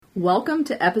Welcome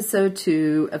to episode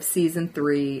 2 of season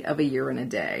 3 of A Year and a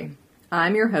Day.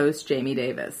 I'm your host, Jaime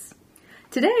Davis.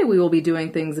 Today we will be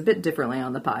doing things a bit differently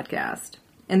on the podcast.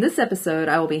 In this episode,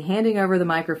 I will be handing over the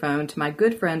microphone to my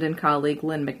good friend and colleague,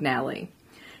 Lynn McNally.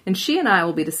 And she and I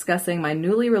will be discussing my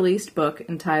newly released book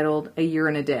entitled A Year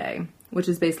and a Day, which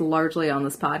is based largely on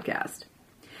this podcast.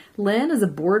 Lynn is a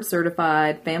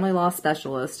board-certified family law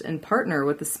specialist and partner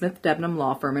with the Smith Debenham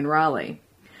law firm in Raleigh.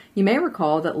 You may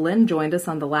recall that Lynn joined us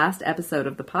on the last episode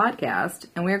of the podcast,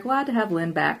 and we are glad to have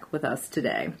Lynn back with us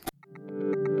today.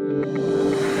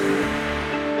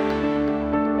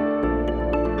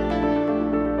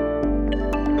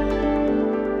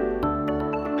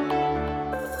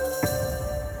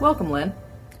 Welcome, Lynn.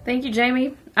 Thank you,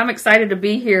 Jamie. I'm excited to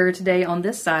be here today on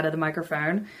this side of the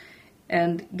microphone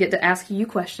and get to ask you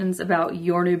questions about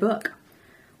your new book,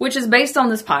 which is based on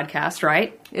this podcast,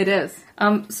 right? It is.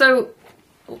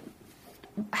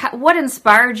 What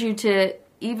inspired you to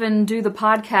even do the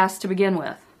podcast to begin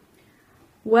with?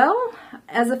 Well,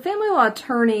 as a family law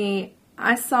attorney,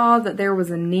 I saw that there was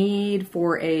a need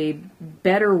for a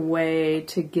better way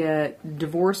to get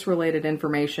divorce-related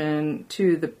information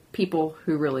to the people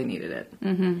who really needed it.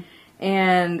 Mm-hmm.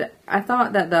 And I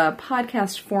thought that the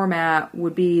podcast format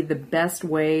would be the best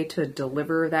way to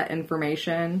deliver that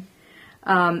information.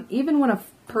 Even when a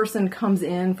person comes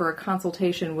in for a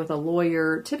consultation with a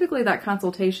lawyer, typically that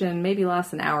consultation maybe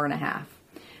lasts an hour and a half.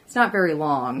 It's not very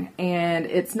long, and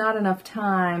it's not enough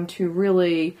time to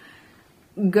really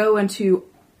go into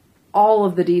all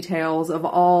of the details of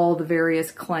all the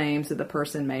various claims that the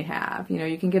person may have. You know,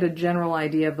 you can get a general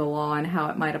idea of the law and how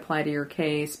it might apply to your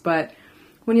case, but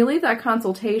when you leave that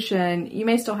consultation, you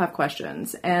may still have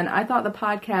questions. And I thought the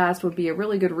podcast would be a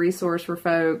really good resource for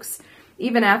folks,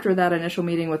 even after that initial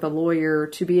meeting with a lawyer,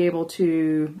 to be able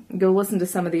to go listen to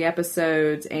some of the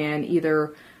episodes and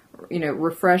either,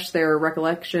 refresh their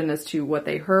recollection as to what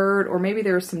they heard, or maybe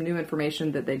there's some new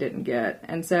information that they didn't get.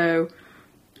 And so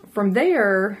from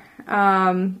there,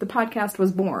 the podcast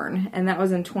was born, and that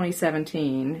was in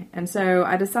 2017. And so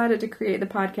I decided to create the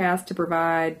podcast to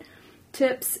provide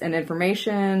tips and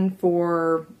information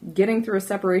for getting through a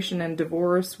separation and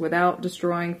divorce without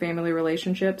destroying family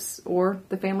relationships or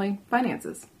the family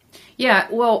finances. Yeah,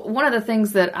 well, one of the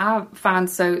things that I find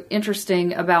so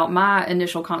interesting about my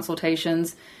initial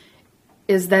consultations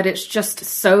is that it's just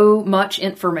so much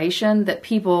information that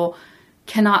people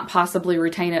cannot possibly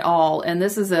retain it all. And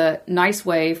this is a nice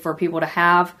way for people to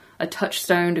have a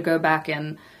touchstone to go back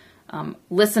and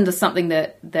listen to something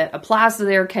that applies to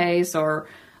their case, or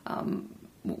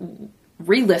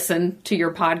re-listen to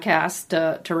your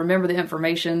podcast to remember the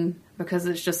information, because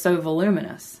it's just so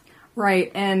voluminous.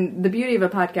 Right, and the beauty of a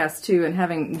podcast, too, and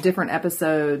having different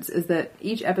episodes, is that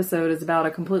each episode is about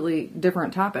a completely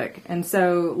different topic. And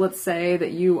so let's say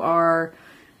that you are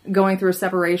going through a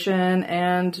separation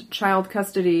and child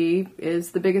custody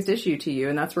is the biggest issue to you,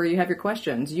 and that's where you have your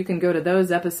questions. You can go to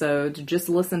those episodes, just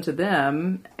listen to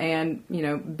them, and,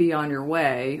 be on your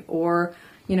way. Or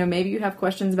maybe you have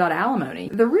questions about alimony.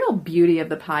 The real beauty of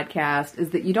the podcast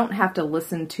is that you don't have to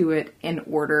listen to it in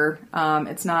order.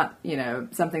 It's not,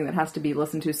 something that has to be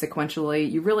listened to sequentially.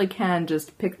 You really can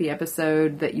just pick the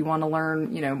episode that you want to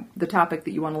learn, the topic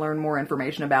that you want to learn more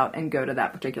information about, and go to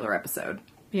that particular episode.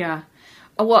 Yeah.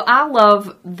 Well, I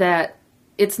love that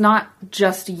it's not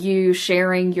just you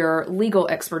sharing your legal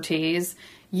expertise.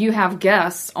 You have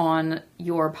guests on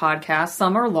your podcast.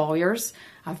 Some are lawyers.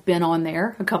 I've been on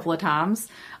there a couple of times.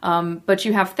 But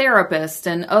you have therapists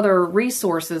and other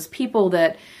resources, people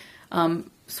that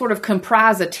sort of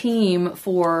comprise a team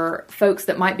for folks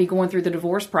that might be going through the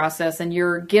divorce process, and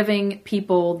you're giving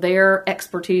people their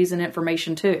expertise and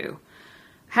information too.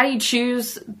 How do you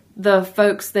choose the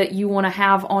folks that you want to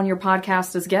have on your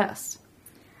podcast as guests?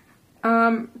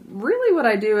 Really what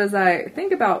I do is I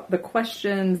think about the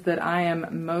questions that I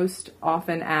am most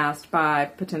often asked by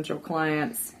potential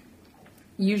clients,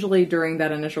 usually during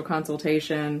that initial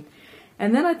consultation.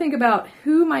 And then I think about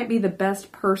who might be the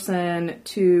best person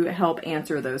to help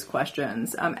answer those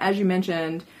questions. As you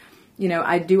mentioned,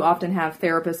 I do often have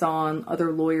therapists on,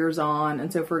 other lawyers on.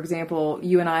 And so, for example,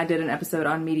 you and I did an episode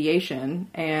on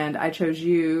mediation, and I chose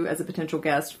you as a potential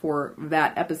guest for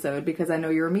that episode because I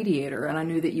know you're a mediator, and I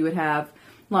knew that you would have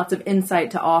lots of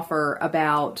insight to offer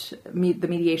about the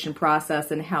mediation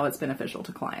process and how it's beneficial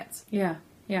to clients. Yeah.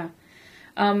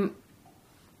 Am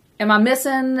I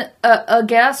missing a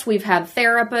guest? We've had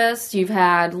therapists, you've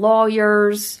had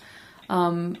lawyers.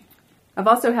 I've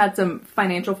also had some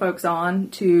financial folks on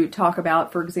to talk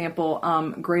about, for example,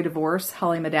 Gray Divorce.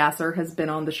 Holly Madasser has been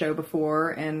on the show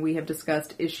before, and we have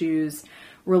discussed issues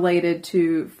related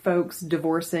to folks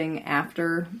divorcing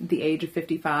after the age of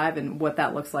 55 and what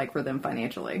that looks like for them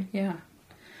financially. Yeah.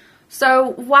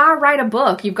 So why write a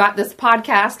book? You've got this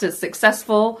podcast. It's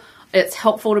successful. It's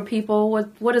helpful to people.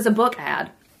 What does a book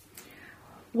add?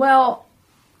 Well,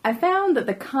 I found that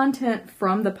the content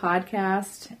from the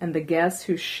podcast and the guests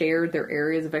who shared their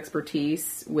areas of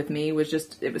expertise with me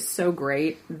it was so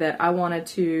great that I wanted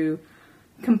to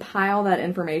compile that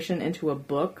information into a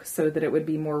book so that it would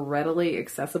be more readily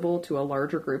accessible to a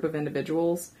larger group of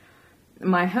individuals.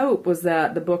 My hope was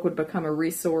that the book would become a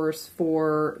resource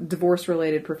for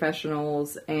divorce-related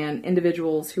professionals and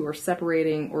individuals who are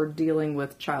separating or dealing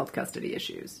with child custody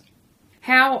issues.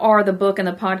 How are the book and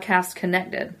the podcast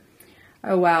connected?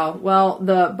 Oh, wow. Well,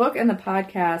 the book and the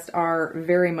podcast are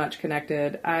very much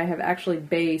connected. I have actually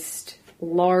based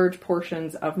large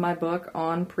portions of my book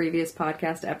on previous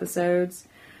podcast episodes.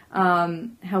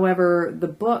 However, the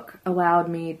book allowed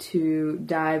me to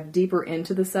dive deeper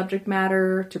into the subject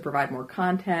matter, to provide more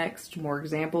context, more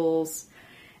examples,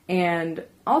 and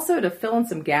also to fill in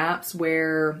some gaps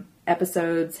where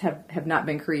episodes have not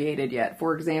been created yet.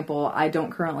 For example, I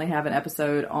don't currently have an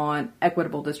episode on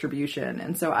equitable distribution,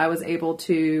 and so I was able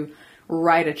to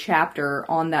write a chapter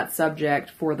on that subject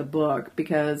for the book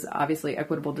because obviously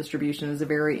equitable distribution is a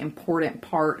very important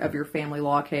part of your family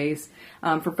law case.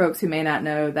 For folks who may not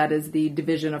know, that is the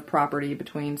division of property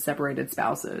between separated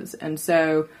spouses. And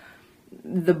so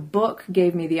the book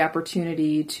gave me the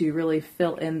opportunity to really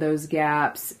fill in those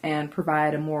gaps and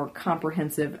provide a more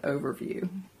comprehensive overview.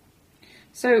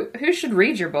 So who should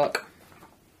read your book?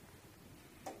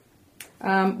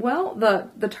 Well,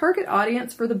 the target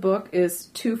audience for the book is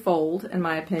twofold, in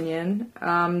my opinion.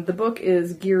 The book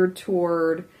is geared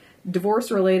toward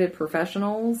divorce-related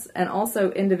professionals and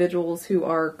also individuals who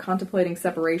are contemplating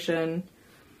separation,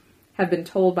 have been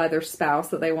told by their spouse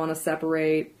that they want to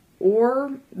separate,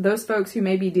 or those folks who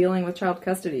may be dealing with child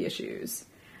custody issues.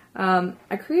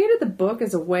 I created the book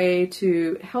as a way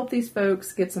to help these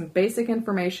folks get some basic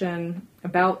information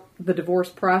about the divorce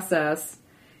process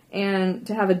and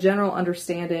to have a general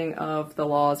understanding of the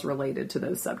laws related to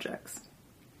those subjects.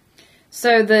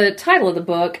 So the title of the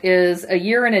book is A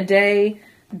Year and a Day,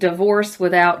 Divorce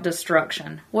Without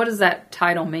Destruction. What does that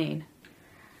title mean?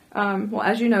 Well,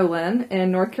 as you know, Lynn,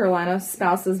 in North Carolina,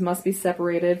 spouses must be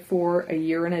separated for a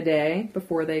year and a day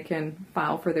before they can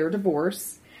file for their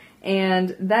divorce.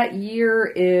 And that year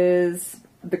is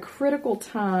the critical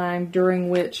time during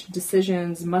which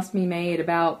decisions must be made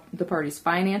about the parties'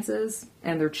 finances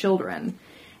and their children.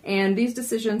 And these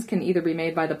decisions can either be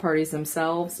made by the parties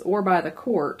themselves or by the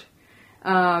court.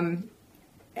 And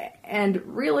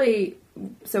really,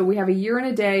 so we have a year and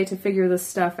a day to figure this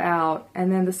stuff out.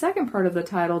 And then the second part of the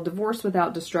title, Divorce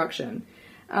Without Destruction.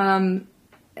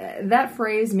 That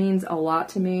phrase means a lot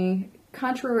to me.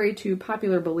 Contrary to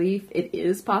popular belief, it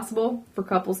is possible for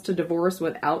couples to divorce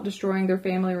without destroying their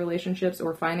family relationships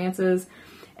or finances,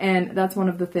 and that's one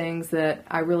of the things that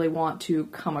I really want to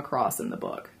come across in the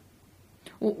book.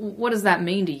 What does that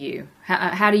mean to you?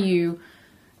 How do you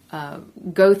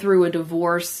go through a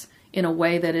divorce in a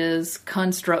way that is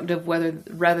constructive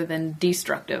rather than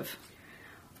destructive?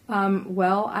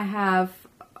 Well, I have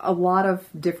a lot of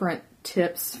different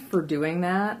tips for doing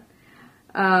that.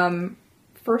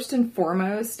 First and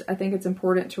foremost, I think it's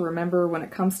important to remember when it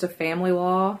comes to family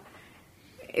law,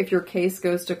 if your case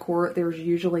goes to court, there's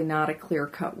usually not a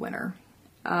clear-cut winner.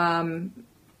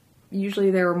 Usually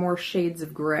there are more shades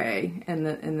of gray in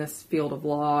this field of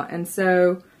law. And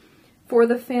so for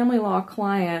the family law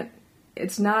client,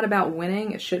 it's not about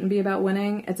winning. It shouldn't be about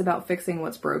winning. It's about fixing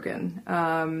what's broken,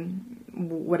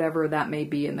 whatever that may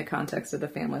be in the context of the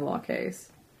family law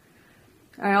case.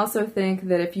 I also think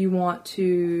that if you want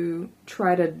to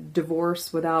try to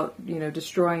divorce without,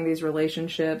 destroying these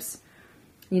relationships,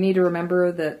 you need to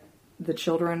remember that the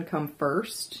children come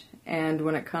first. And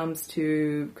when it comes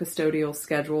to custodial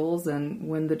schedules and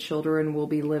when the children will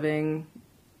be living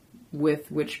with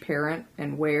which parent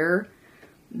and where,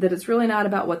 that it's really not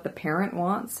about what the parent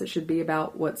wants. It should be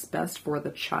about what's best for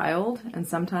the child. And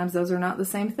sometimes those are not the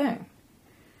same thing.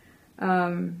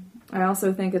 I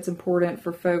also think it's important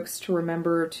for folks to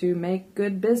remember to make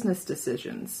good business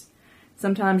decisions.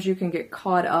 Sometimes you can get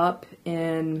caught up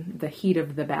in the heat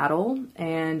of the battle,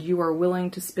 and you are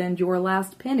willing to spend your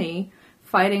last penny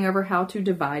fighting over how to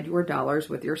divide your dollars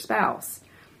with your spouse.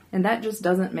 And that just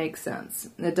doesn't make sense.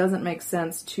 It doesn't make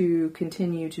sense to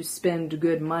continue to spend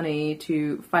good money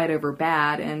to fight over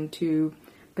bad and to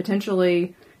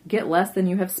potentially get less than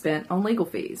you have spent on legal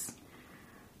fees.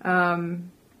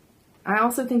 I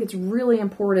also think it's really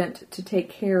important to take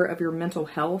care of your mental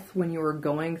health when you are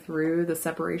going through the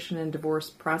separation and divorce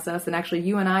process. And actually,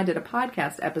 you and I did a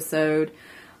podcast episode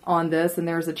on this, and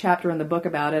there's a chapter in the book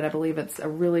about it. I believe it's a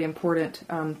really important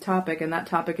topic, and that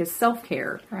topic is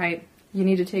self-care. Right. You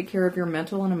need to take care of your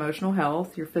mental and emotional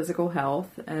health, your physical health,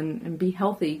 and be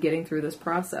healthy getting through this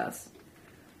process.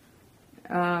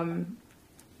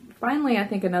 Finally, I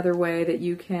think another way that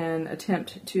you can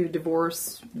attempt to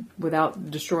divorce without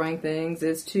destroying things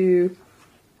is to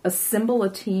assemble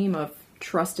a team of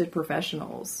trusted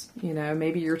professionals. You know,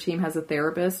 maybe your team has a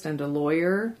therapist and a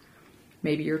lawyer.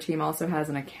 Maybe your team also has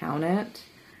an accountant.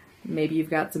 Maybe you've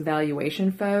got some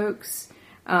valuation folks.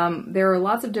 There are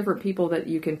lots of different people that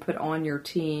you can put on your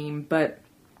team, but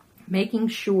making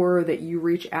sure that you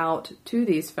reach out to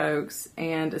these folks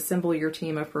and assemble your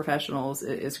team of professionals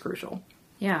is crucial.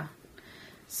 Yeah.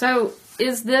 So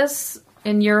is this,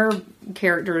 in your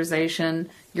characterization,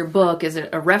 your book, is it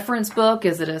a reference book?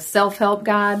 Is it a self-help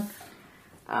guide?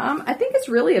 I think it's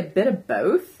really a bit of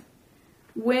both.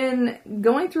 When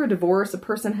going through a divorce, a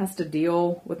person has to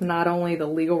deal with not only the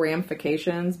legal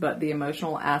ramifications, but the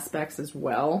emotional aspects as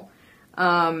well.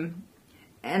 And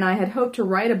I had hoped to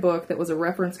write a book that was a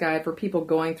reference guide for people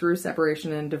going through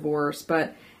separation and divorce,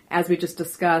 but as we just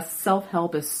discussed,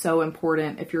 self-help is so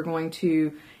important if you're going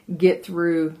to get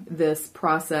through this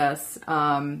process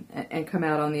and come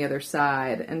out on the other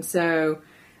side. And so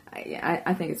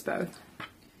I think it's both.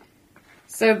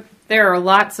 So there are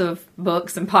lots of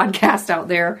books and podcasts out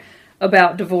there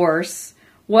about divorce.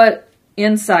 What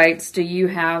insights do you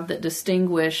have that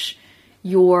distinguish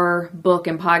your book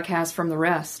and podcast from the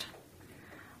rest?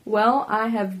 Well, I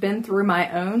have been through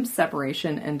my own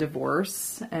separation and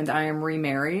divorce, and I am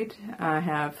remarried. I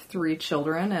have 3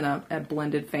 children and a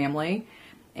blended family,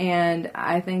 and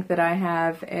I think that I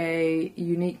have a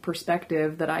unique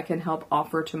perspective that I can help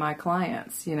offer to my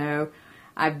clients. You know,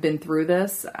 I've been through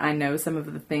this. I know some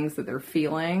of the things that they're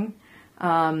feeling,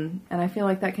 and I feel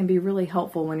like that can be really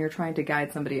helpful when you're trying to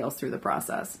guide somebody else through the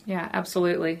process. Yeah,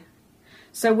 absolutely.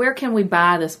 So where can we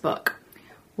buy this book?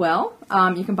 Well,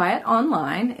 you can buy it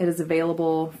online. It is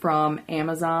available from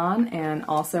Amazon and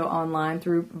also online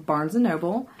through Barnes &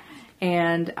 Noble.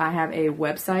 And I have a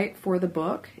website for the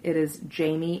book. It is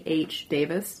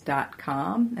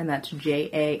JaimeHDavis.com, and that's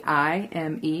JAIMEH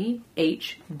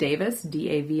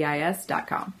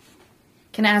Davis.com.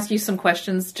 Can I ask you some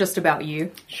questions just about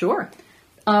you? Sure.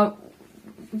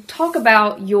 Talk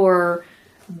about your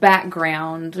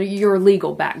background, your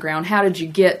legal background. How did you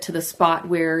get to the spot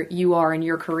where you are in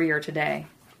your career today?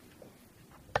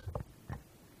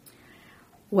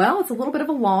 Well, it's a little bit of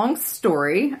a long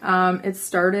story. It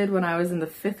started when I was in the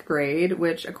 5th grade,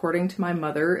 which, according to my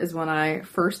mother, is when I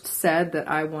first said that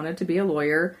I wanted to be a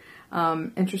lawyer.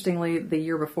 Interestingly, the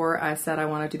year before, I said I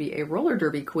wanted to be a roller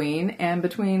derby queen, and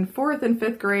between 4th and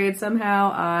 5th grade,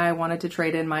 somehow I wanted to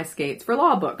trade in my skates for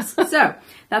law books. So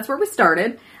that's where we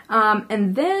started.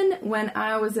 And then when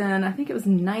I was in, I think it was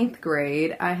 9th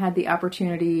grade, I had the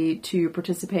opportunity to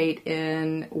participate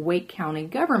in Wake County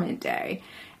Government Day,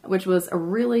 which was a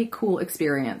really cool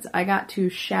experience. I got to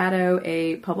shadow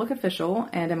a public official,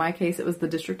 and in my case, it was the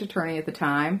district attorney at the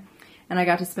time. And I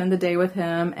got to spend the day with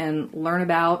him and learn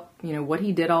about, you know, what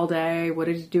he did all day, what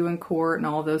did he do in court, and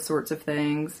all of those sorts of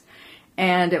things.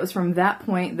 And it was from that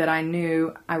point that I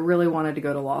knew I really wanted to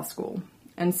go to law school.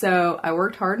 And so I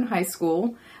worked hard in high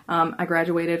school. I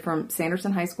graduated from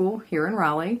Sanderson High School here in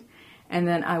Raleigh. And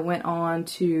then I went on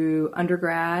to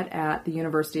undergrad at the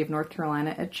University of North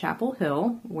Carolina at Chapel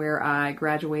Hill, where I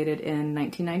graduated in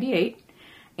 1998.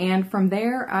 And from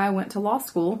there, I went to law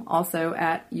school, also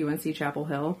at UNC Chapel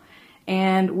Hill.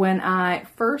 And when I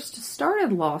first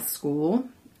started law school,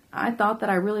 I thought that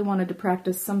I really wanted to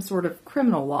practice some sort of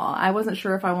criminal law. I wasn't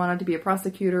sure if I wanted to be a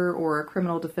prosecutor or a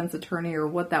criminal defense attorney or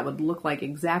what that would look like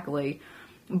exactly,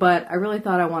 but I really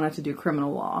thought I wanted to do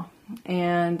criminal law.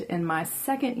 And in my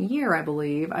 2nd year, I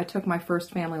believe, I took my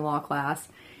first family law class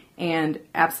and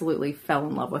absolutely fell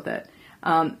in love with it.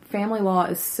 Family law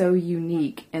is so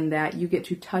unique in that you get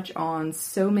to touch on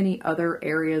so many other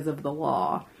areas of the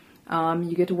law.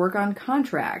 You get to work on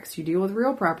contracts. You deal with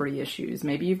real property issues.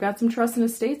 Maybe you've got some trust and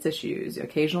estates issues.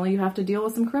 Occasionally you have to deal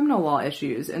with some criminal law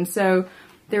issues. And so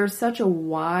there's such a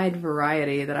wide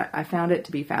variety that I found it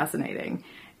to be fascinating.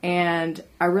 And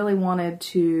I really wanted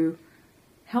to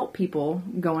help people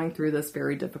going through this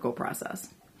very difficult process.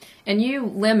 And you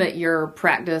limit your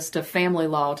practice to family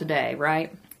law today,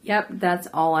 right? Yep, that's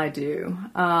all I do.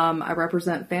 I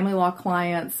represent family law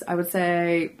clients. I would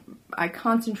say I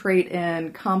concentrate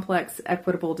in complex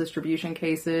equitable distribution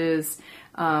cases,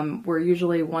 where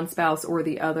usually one spouse or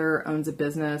the other owns a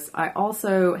business. I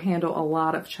also handle a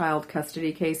lot of child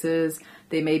custody cases.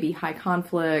 They may be high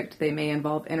conflict. They may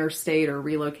involve interstate or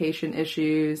relocation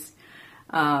issues.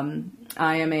 I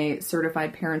am a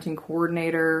certified parenting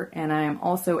coordinator, and I am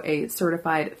also a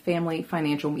certified family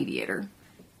financial mediator.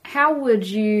 How would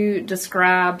you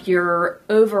describe your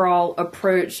overall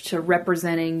approach to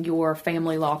representing your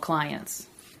family law clients?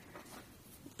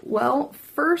 Well,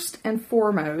 first and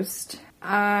foremost,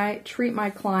 I treat my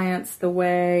clients the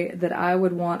way that I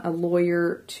would want a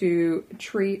lawyer to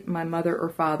treat my mother or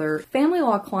father. Family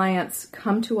law clients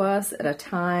come to us at a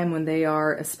time when they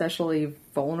are especially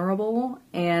vulnerable,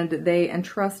 and they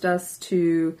entrust us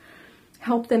to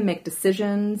help them make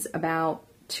decisions about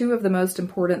two of the most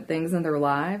important things in their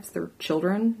lives, their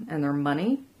children and their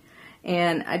money.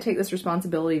 And I take this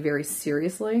responsibility very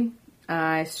seriously.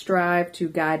 I strive to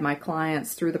guide my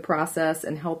clients through the process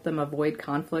and help them avoid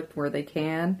conflict where they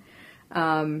can.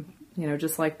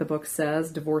 Just like the book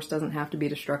says, divorce doesn't have to be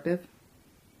destructive.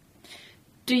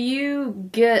 Do you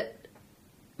get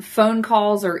phone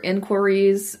calls or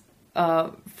inquiries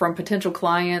from potential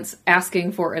clients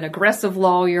asking for an aggressive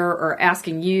lawyer or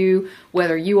asking you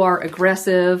whether you are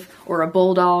aggressive or a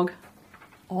bulldog?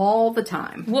 All the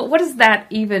time. What does that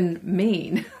even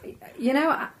mean?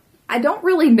 I don't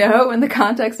really know in the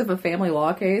context of a family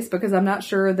law case, because I'm not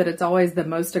sure that it's always the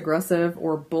most aggressive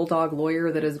or bulldog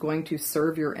lawyer that is going to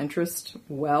serve your interest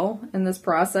well in this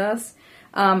process.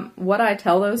 What I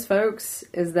tell those folks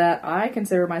is that I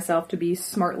consider myself to be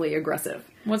smartly aggressive.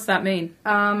 What's that mean?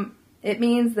 It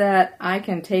means that I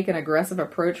can take an aggressive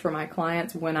approach for my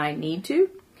clients when I need to.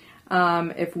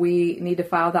 If we need to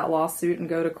file that lawsuit and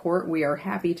go to court, we are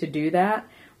happy to do that.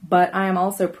 But I am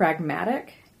also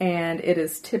pragmatic, and it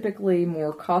is typically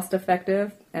more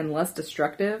cost-effective and less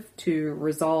destructive to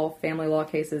resolve family law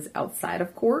cases outside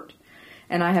of court.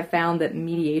 And I have found that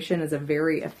mediation is a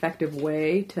very effective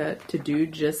way to do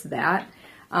just that.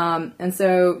 And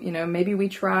so, maybe we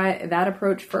try that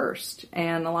approach first.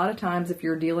 And a lot of times, if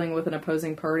you're dealing with an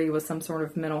opposing party with some sort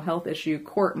of mental health issue,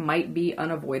 court might be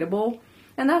unavoidable.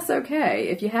 And that's okay.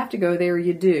 If you have to go there,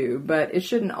 you do. But it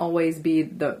shouldn't always be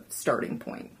the starting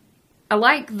point. I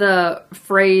like the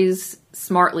phrase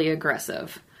smartly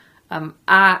aggressive.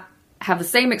 I have the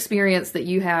same experience that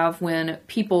you have when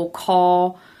people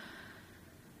call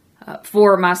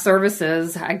for my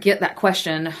services. I get that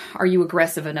question, are you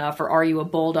aggressive enough or are you a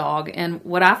bulldog? And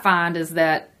what I find is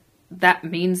that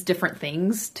means different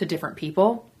things to different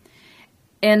people.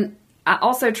 And I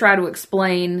also try to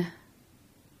explain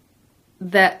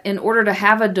that in order to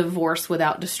have a divorce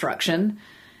without destruction,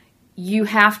 you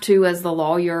have to, as the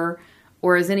lawyer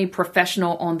or as any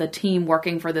professional on the team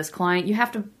working for this client, you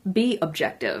have to be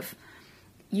objective.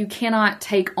 You cannot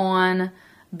take on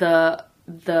the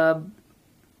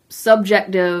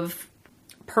subjective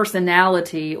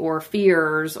personality or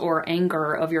fears or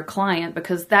anger of your client,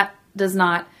 because that does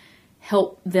not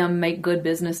help them make good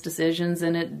business decisions,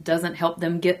 and it doesn't help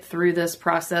them get through this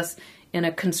process in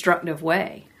a constructive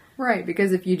way. Right,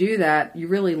 because if you do that, you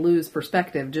really lose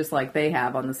perspective just like they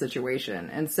have on the situation.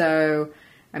 And so,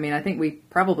 I think we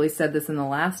probably said this in the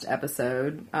last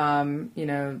episode,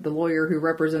 the lawyer who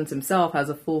represents himself has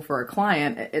a fool for a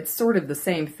client. It's sort of the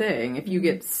same thing. If you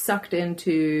get sucked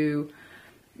into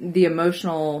the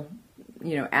emotional,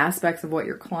 aspects of what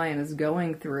your client is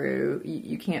going through,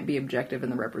 you can't be objective in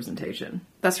the representation.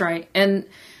 That's right. And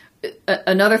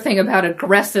another thing about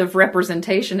aggressive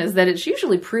representation is that it's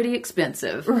usually pretty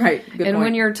expensive. Right. Good and point.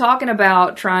 When you're talking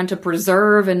about trying to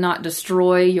preserve and not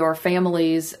destroy your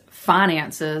family's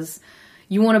finances,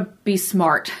 you want to be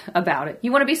smart about it.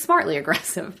 You want to be smartly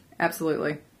aggressive.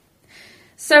 Absolutely.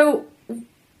 So,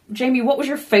 Jamie, what was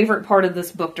your favorite part of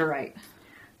this book to write?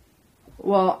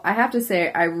 Well, I have to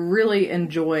say I really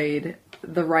enjoyed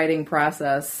the writing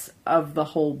process of the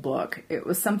whole book. It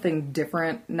was something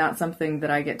different, not something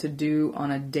that I get to do on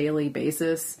a daily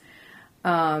basis.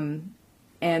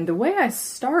 And the way I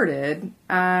started,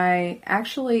 I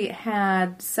actually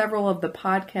had several of the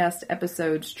podcast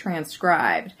episodes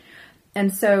transcribed.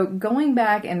 And so going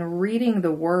back and reading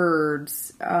the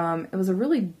words, it was a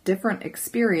really different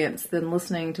experience than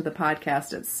listening to the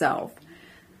podcast itself.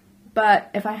 But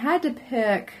if I had to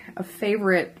pick a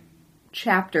favorite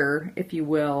chapter, if you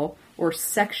will, or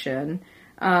section,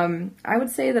 I would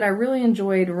say that I really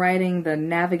enjoyed writing the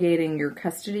Navigating Your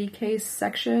Custody Case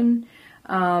section.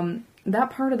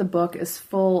 That part of the book is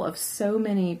full of so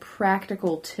many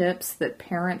practical tips that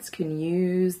parents can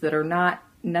use that are not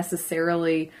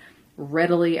necessarily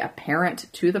readily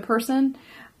apparent to the person.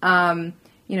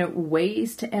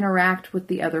 Ways to interact with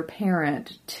the other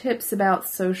parent, tips about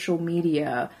social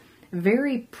media,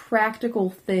 very practical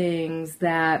things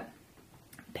that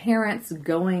parents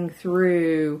going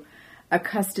through a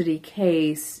custody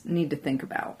case need to think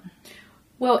about.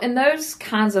 Well, and those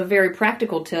kinds of very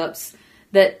practical tips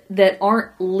that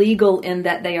aren't legal in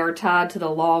that they are tied to the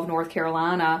law of North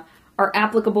Carolina are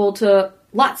applicable to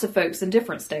lots of folks in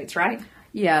different states, right?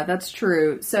 Yeah, that's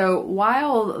true. So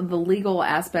while the legal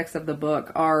aspects of the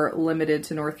book are limited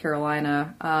to North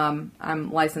Carolina,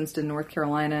 I'm licensed in North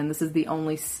Carolina, and this is the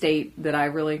only state that I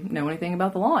really know anything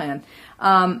about the law in.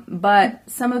 But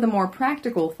some of the more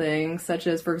practical things, such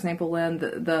as, for example, Lynn,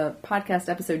 the podcast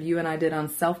episode you and I did on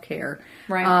self-care,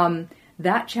 right?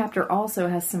 That chapter also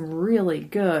has some really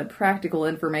good practical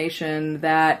information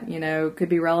that, could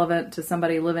be relevant to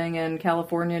somebody living in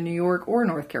California, New York, or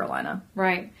North Carolina.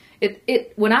 Right.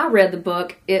 When I read the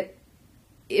book,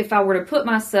 if I were to put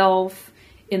myself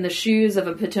in the shoes of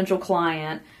a potential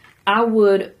client, I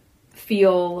would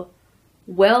feel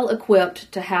well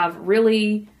equipped to have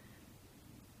really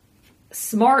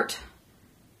smart,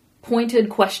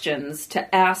 pointed questions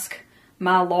to ask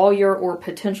my lawyer or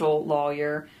potential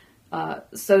lawyer,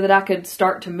 so that I could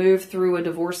start to move through a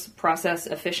divorce process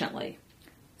efficiently.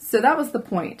 So that was the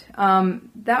point.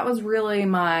 That was really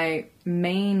my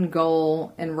main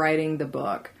goal in writing the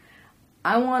book.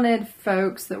 I wanted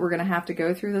folks that were going to have to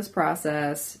go through this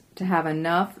process to have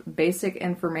enough basic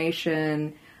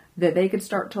information that they could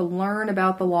start to learn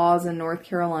about the laws in North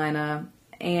Carolina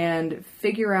and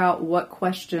figure out what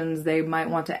questions they might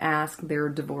want to ask their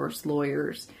divorce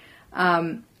lawyers.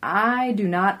 I do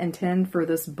not intend for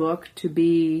this book to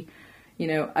be,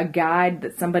 a guide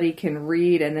that somebody can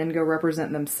read and then go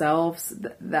represent themselves.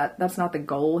 That's not the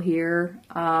goal here.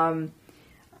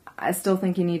 I still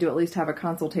think you need to at least have a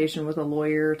consultation with a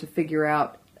lawyer to figure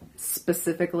out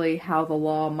specifically how the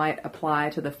law might apply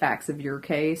to the facts of your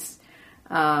case.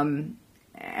 And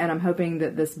I'm hoping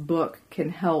that this book can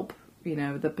help,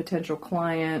 the potential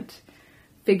client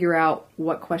figure out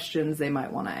what questions they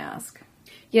might want to ask.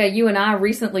 Yeah, you and I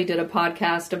recently did a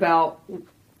podcast about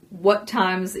what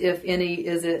times, if any,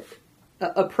 is it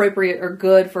appropriate or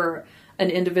good for an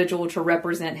individual to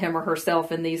represent him or herself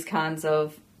in these kinds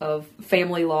of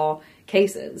family law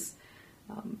cases.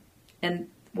 And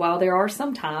while there are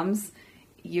some times,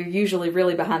 you're usually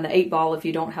really behind the eight ball if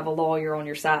you don't have a lawyer on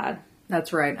your side.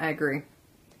 That's right. I agree.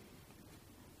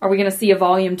 Are we going to see a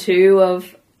volume 2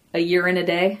 of A Year and a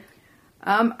Day?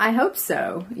 I hope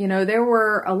so. There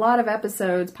were a lot of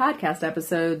podcast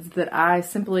episodes that I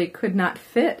simply could not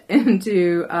fit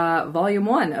into volume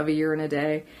 1 of A Year and a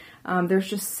Day. There's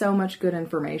just so much good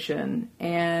information,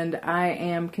 and I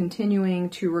am continuing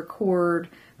to record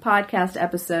podcast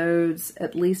episodes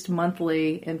at least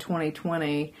monthly in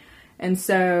 2020. And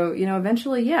so,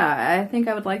 eventually, I think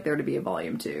I would like there to be a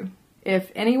volume 2.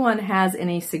 If anyone has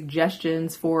any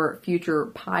suggestions for future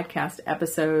podcast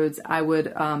episodes, I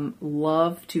would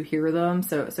love to hear them.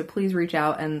 So please reach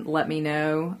out and let me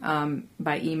know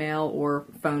by email or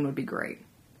phone would be great.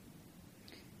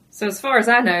 So as far as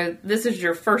I know, this is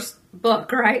your first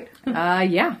book, right?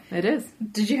 Yeah, it is.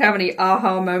 Did you have any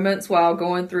aha moments while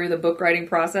going through the book writing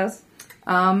process?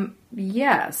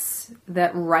 Yes,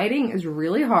 that writing is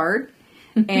really hard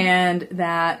and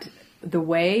that the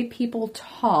way people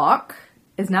talk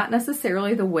is not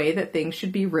necessarily the way that things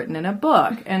should be written in a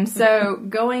book. And so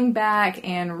going back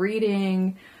and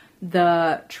reading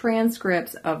the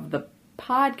transcripts of the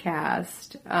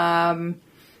podcast,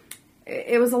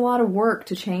 it was a lot of work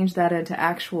to change that into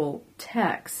actual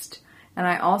text. And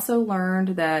I also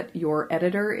learned that your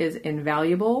editor is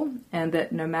invaluable and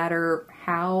that no matter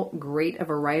how great of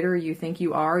a writer you think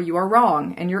you are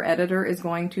wrong. And your editor is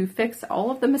going to fix all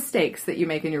of the mistakes that you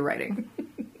make in your writing.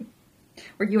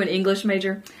 Were you an English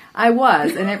major? I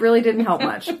was, and it really didn't help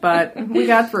much, but we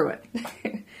got through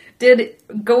it. Did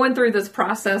going through this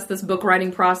process, this book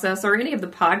writing process, or any of the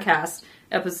podcast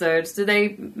episodes, did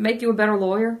they make you a better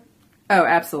lawyer? Oh,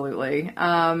 absolutely.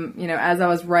 As I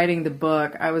was writing the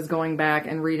book, I was going back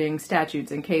and reading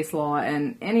statutes and case law,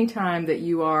 and anytime that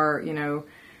you are,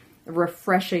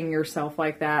 refreshing yourself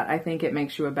like that, I think it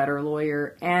makes you a better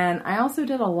lawyer. And I also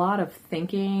did a lot of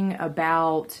thinking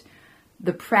about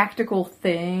the practical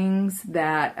things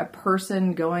that a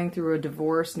person going through a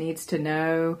divorce needs to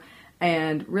know,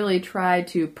 and really tried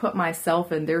to put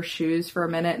myself in their shoes for a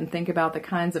minute and think about the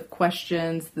kinds of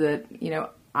questions that,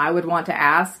 I would want to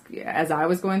ask as I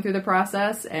was going through the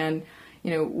process, and,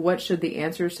 what should the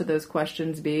answers to those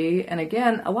questions be? And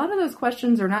again, a lot of those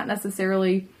questions are not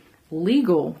necessarily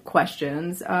legal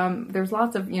questions. There's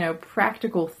lots of,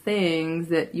 practical things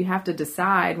that you have to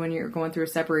decide when you're going through a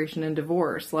separation and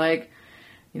divorce. Like,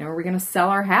 Are we going to sell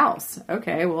our house?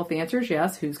 Okay, well, if the answer is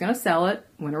yes, who's going to sell it?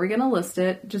 When are we going to list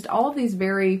it? Just all of these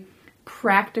very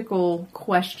practical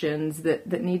questions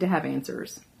that need to have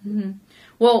answers. Mm-hmm.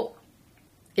 Well,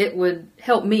 it would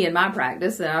help me in my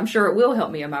practice, and I'm sure it will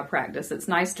help me in my practice. It's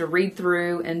nice to read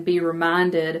through and be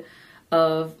reminded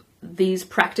of these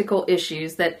practical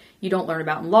issues that you don't learn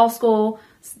about in law school.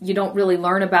 You don't really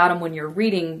learn about them when you're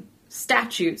reading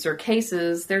statutes or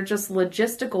cases. They're just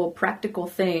logistical, practical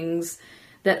things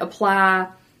that apply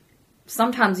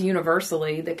sometimes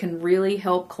universally that can really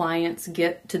help clients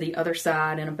get to the other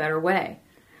side in a better way.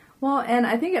 Well, and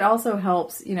I think it also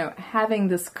helps, having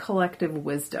this collective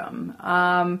wisdom.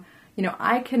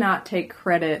 I cannot take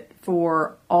credit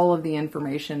for all of the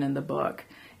information in the book.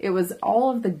 It was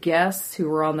all of the guests who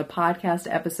were on the podcast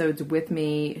episodes with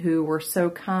me who were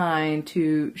so kind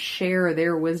to share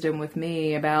their wisdom with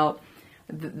me about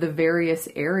the various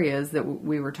areas that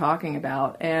we were talking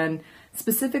about. And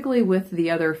specifically with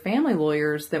the other family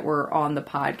lawyers that were on the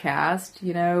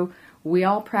podcast, we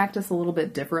all practice a little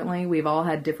bit differently. We've all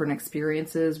had different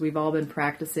experiences. We've all been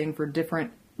practicing for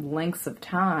different lengths of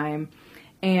time.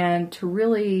 And to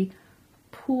really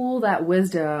pool that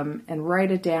wisdom and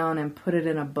write it down and put it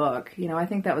in a book, I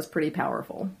think that was pretty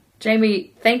powerful.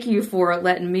 Jamie, thank you for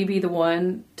letting me be the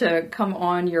one to come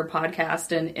on your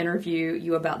podcast and interview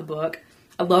you about the book.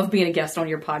 I love being a guest on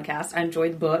your podcast. I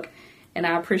enjoyed the book, and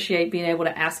I appreciate being able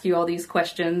to ask you all these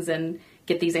questions and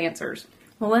get these answers.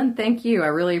 Well, Lynn, thank you. I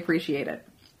really appreciate it.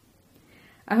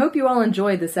 I hope you all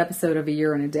enjoyed this episode of A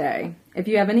Year in a Day. If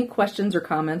you have any questions or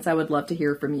comments, I would love to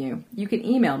hear from you. You can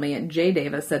email me at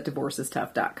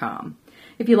jdavis@divorcestough.com.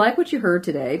 If you like what you heard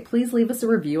today, please leave us a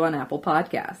review on Apple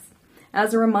Podcasts.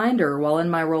 As a reminder, while in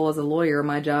my role as a lawyer,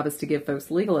 my job is to give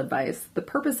folks legal advice, the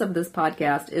purpose of this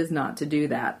podcast is not to do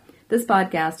that. This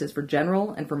podcast is for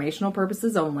general, informational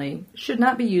purposes only, should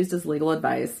not be used as legal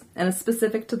advice, and is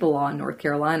specific to the law in North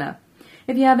Carolina.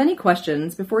 If you have any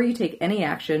questions, before you take any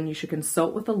action, you should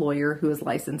consult with a lawyer who is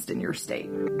licensed in your state.